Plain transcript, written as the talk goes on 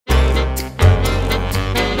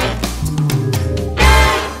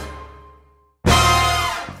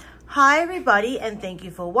Hi everybody, and thank you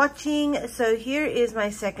for watching. So here is my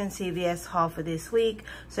second CVS haul for this week.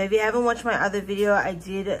 So if you haven't watched my other video, I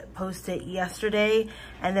did post it yesterday,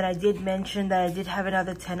 and then I did mention that I did have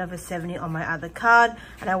another 10 of a 70 on my other card,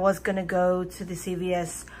 and I was gonna go to the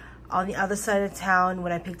CVS on the other side of town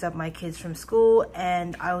when I picked up my kids from school,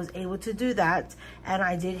 and I was able to do that. And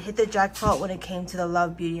I did hit the jackpot when it came to the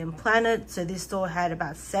Love, Beauty and Planet. So this store had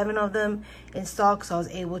about 7 of them in stock, so I was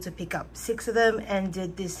able to pick up 6 of them and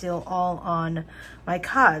did this deal all on my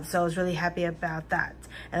card. So I was really happy about that.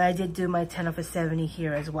 And I did do my 10 of a 70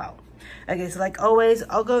 here as well. Okay, so like always,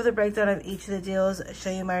 I'll go over the breakdown of each of the deals, show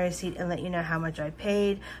you my receipt, and let you know how much I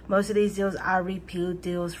paid. Most of these deals are repeat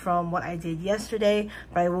deals from what I did yesterday,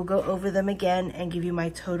 but I will go over them again and give you my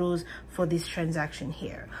totals for this transaction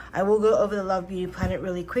here. I will go over the Love, Beauty, Planet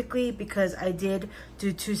really quickly because I did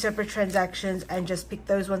do 2 separate transactions and just pick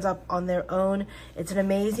those ones up on their own. It's an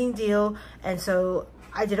amazing deal, and so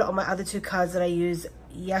I did it on my other 2 cards that I used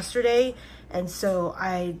yesterday, and so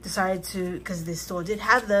I decided to, because this store did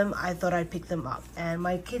have them, I thought I'd pick them up, and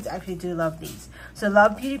my kids actually do love these. So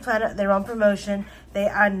Love, Beauty, Planet, they're on promotion. They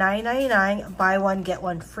are $9.99, buy one get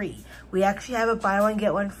one free. We actually have a buy one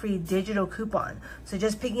get one free digital coupon, so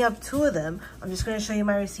just picking up 2 of them, I'm just going to show you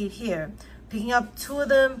my receipt here. Picking up 2 of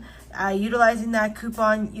them, utilizing that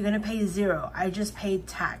coupon, you're going to pay 0. I just paid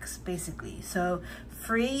tax basically. So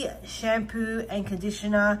free shampoo and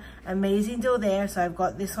conditioner, amazing deal there. So I've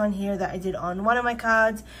got this one here that I did on one of my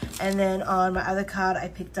cards, and then on my other card I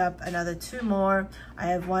picked up another 2 more. I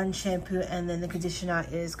have 1 shampoo, and then the conditioner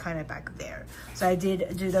is kind of back there. So I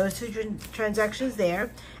did do those 2 transactions there,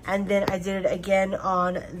 and then I did it again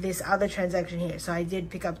on this other transaction here. So I did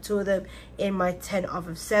pick up 2 of them in my 10 off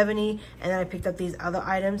of 70, and then I picked up these other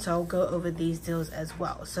items, so I'll go over these deals as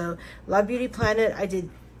well. So Love, Beauty, Planet, I did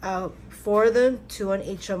 4 of them, 2 on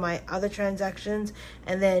each of my other transactions,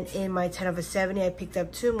 and then in my 10 of a 70 I picked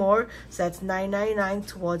up 2 more, so that's $9.99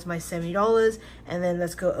 towards my $70. And then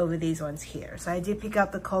let's go over these ones here. So I did pick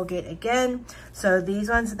up the Colgate again. So these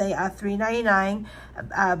ones, they are $3.99.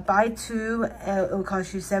 Buy 2, it will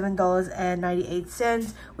cost you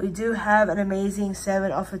 $7.98. We do have an amazing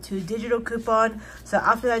 7 off of 2 digital coupon, so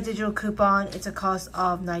after that digital coupon it's a cost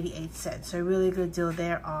of 98 cents. So really good deal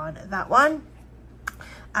there on that one.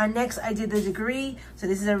 Next, I did the Degree. So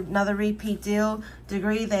this is another repeat deal.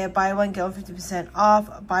 Degree, they are buy 1, get 1 50%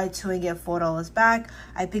 off. Buy 2 and get $4 back.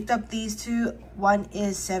 I picked up these 2. One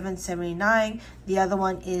is $7.79. The other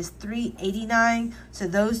one is $3.89. So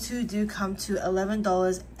those 2 do come to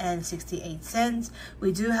 $11.68.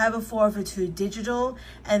 We do have a 4 for 2 digital.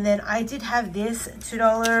 And then I did have this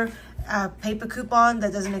 $2 paper coupon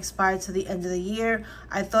that doesn't expire till the end of the year.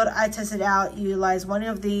 I thought I'd test it out, utilize one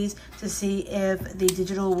of these to see if the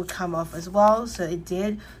digital would come off as well. So it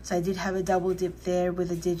did. So I did have a double dip there with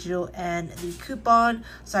the digital and the coupon.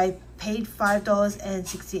 So I paid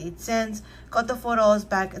 $5.68, got the $4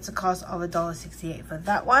 back. It's a cost of $1.68 for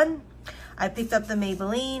that one. I picked up the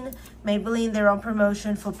Maybelline. Maybelline, they're on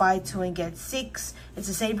promotion for buy 2 and get 6. It's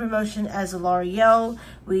the same promotion as L'Oreal.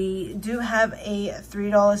 We do have a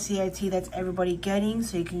 $3 CIT that's everybody getting,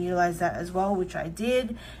 so you can utilize that as well, which I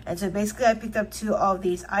did. And so basically I picked up 2 of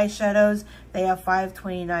these eyeshadows. They are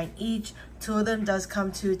 $5.29 each. 2 of them does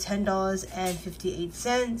come to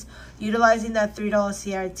 $10.58. Utilizing that $3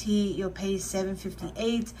 CRT, you'll pay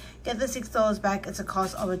 $7.58. Get the $6 back. It's a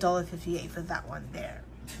cost of $1.58 for that one there.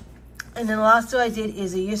 And then the last 2 I did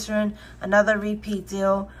is a Eucerin, another repeat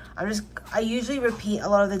deal. I usually repeat a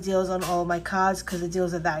lot of the deals on all of my cards because the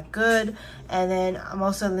deals are that good. And then I'm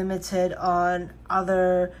also limited on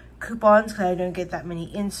other coupons because I don't get that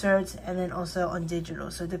many inserts, and then also on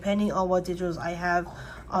digital. So depending on what digitals I have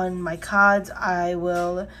on my cards, I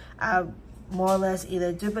will more or less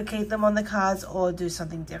either duplicate them on the cards or do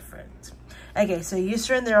something different. Okay, so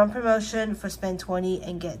Eucerin, they're on promotion for spend 20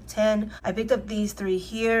 and get 10. I picked up these 3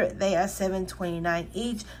 here. They are $7.29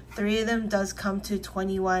 each. 3 of them does come to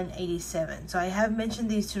 $21.87. So I have mentioned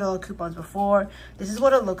these $2 coupons before. This is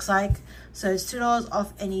what it looks like. So it's $2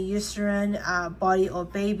 off any Eucerin, body or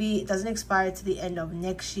baby. It doesn't expire to the end of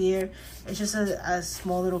next year. It's just a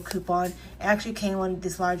small little coupon. It actually came on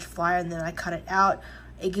this large flyer, and then I cut it out.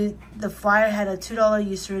 The flyer had a $2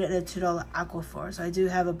 Eucerin and a $2 Aquaphor. So I do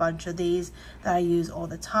have a bunch of these that I use all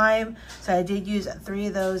the time. So I did use 3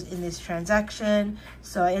 of those in this transaction.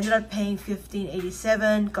 So I ended up paying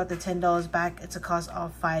 $15.87, got the $10 back. It's a cost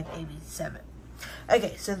of $5.87.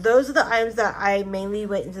 Okay, so those are the items that I mainly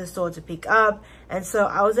went into the store to pick up. And so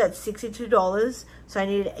I was at $62. So I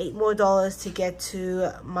needed $8 more to get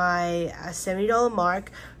to my $70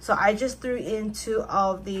 mark. So I just threw in 2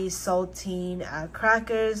 of these saltine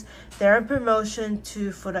crackers. They're on promotion,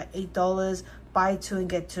 2 for the $8. Buy 2 and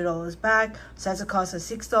get $2 back. So that's a cost of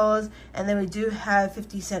 $6. And then we do have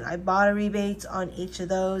 50-cent Ibotta rebates on each of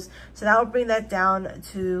those. So that will bring that down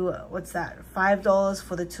to, what's that, $5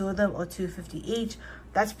 for the 2 of them, or $2.50 each.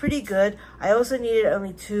 That's pretty good. I also needed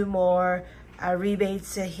only 2 more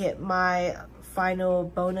rebates to hit my final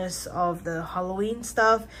bonus of the Halloween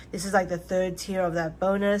stuff. This is like the 3rd tier of that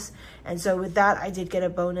bonus, and so with that I did get a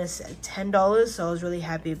bonus at $10, so I was really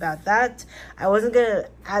happy about that. I wasn't gonna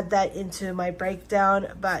add that into my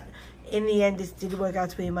breakdown, but in the end this did work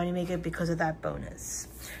out to be a moneymaker because of that bonus.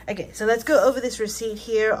 Okay, so let's go over this receipt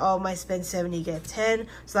here of my spend 70 get 10.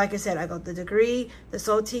 So like I said, I got the Degree, the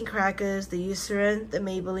saltine crackers, the Eucerin, the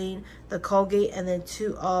Maybelline, the Colgate, and then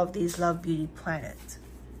 2 of these Love Beauty Planet.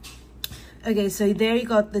 Okay, so there you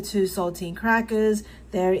got the 2 saltine crackers.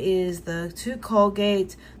 There is the 2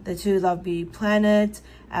 Colgate, the 2 Love Beauty Planet,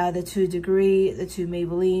 the 2 Degree, the 2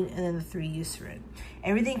 Maybelline, and then the 3 Eucerin.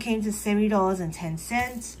 Everything came to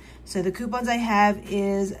 $70.10. So the coupons I have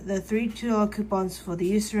is the 3 $2 coupons for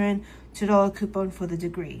the Eucerin, $2 coupon for the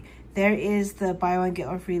Degree. There is the buy one get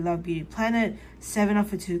one free Love Beauty Planet, 7 off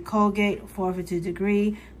for 2 Colgate, 4 for 2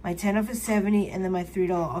 Degree, my 10 off for 70, and then my $3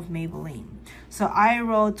 off Maybelline. So I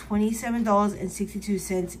rolled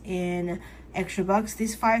 $27.62 in extra bucks.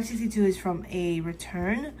 This $5.62 is from a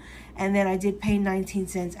return, and then I did pay 19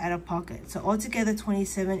 cents out of pocket. So altogether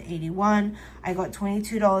 $27.81. I got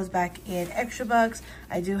 $22 back in extra bucks.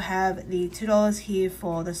 I do have the $2 here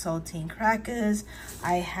for the saltine crackers.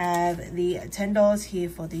 I have the $10 here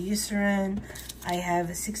for the Eucerin. I have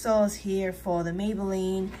 $6 here for the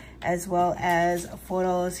Maybelline, as well as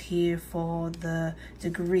 $4 here for the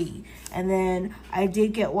Degree. And then I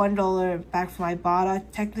did get $1 back from Ibotta,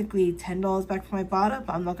 technically $10 back from Ibotta,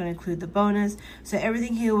 but I'm not going to include the bonus. So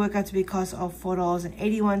everything here will work out to be a cost of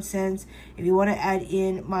 $4.81. If you want to add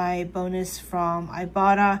in my bonus from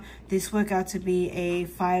Ibotta, this worked out to be a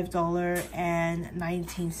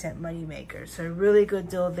 $5.19 money maker. So really good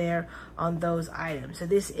deal there on those items. So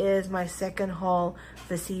this is my second haul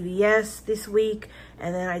for CVS this week,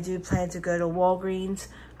 and then I do plan to go to Walgreens.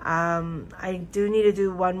 I do need to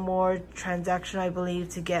do one more transaction, I believe,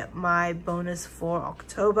 to get my bonus for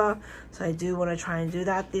October. So I do want to try and do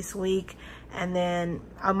that this week. And then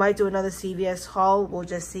I might do another CVS haul. We'll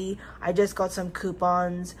just see. I just got some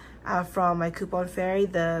coupons from my coupon fairy,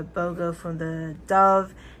 the BOGO from the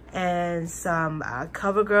Dove, and some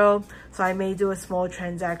CoverGirl. So I may do a small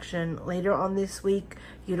transaction later on this week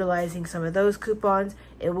utilizing some of those coupons.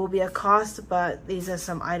 It will be a cost, but these are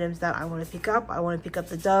some items that I want to pick up. I want to pick up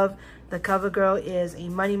the Dove. The CoverGirl is a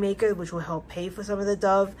moneymaker, which will help pay for some of the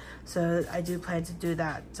Dove. So I do plan to do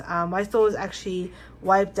that. My store was actually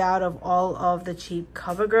wiped out of all of the cheap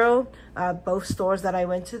CoverGirl. Both stores that I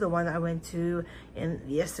went to, the one I went to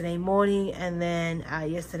yesterday morning and then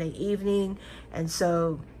yesterday evening. And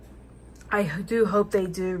so I do hope they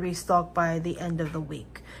do restock by the end of the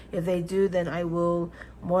week. If they do, then I will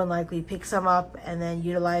more than likely pick some up and then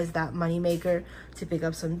utilize that moneymaker to pick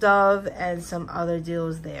up some Dove and some other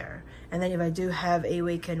deals there. And then if I do have a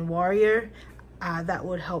Weekend Warrior, that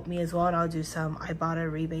would help me as well, and I'll do some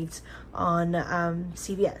Ibotta rebates on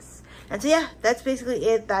CVS. And so yeah, that's basically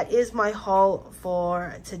it. That is my haul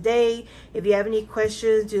for today. If you have any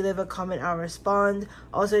questions, do leave a comment, I'll respond.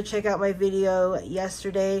 Also check out my video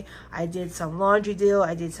yesterday. I did some laundry deal,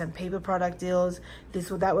 I did some paper product deals.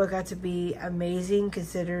 That worked out to be amazing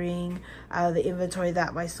considering the inventory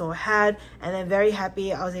that my store had. And I'm very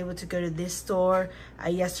happy I was able to go to this store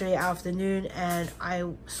yesterday afternoon, and I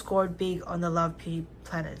scored big on the Love Beauty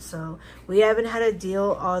Planet. So we haven't had a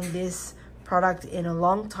deal on this product in a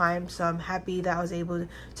long time, so I'm happy that I was able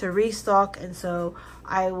to restock. And so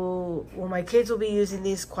my kids will be using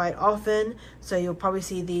these quite often, so you'll probably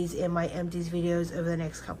see these in my empties videos over the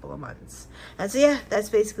next couple of months. And so yeah, that's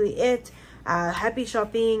basically it. Happy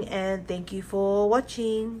shopping, and thank you for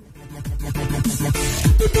watching.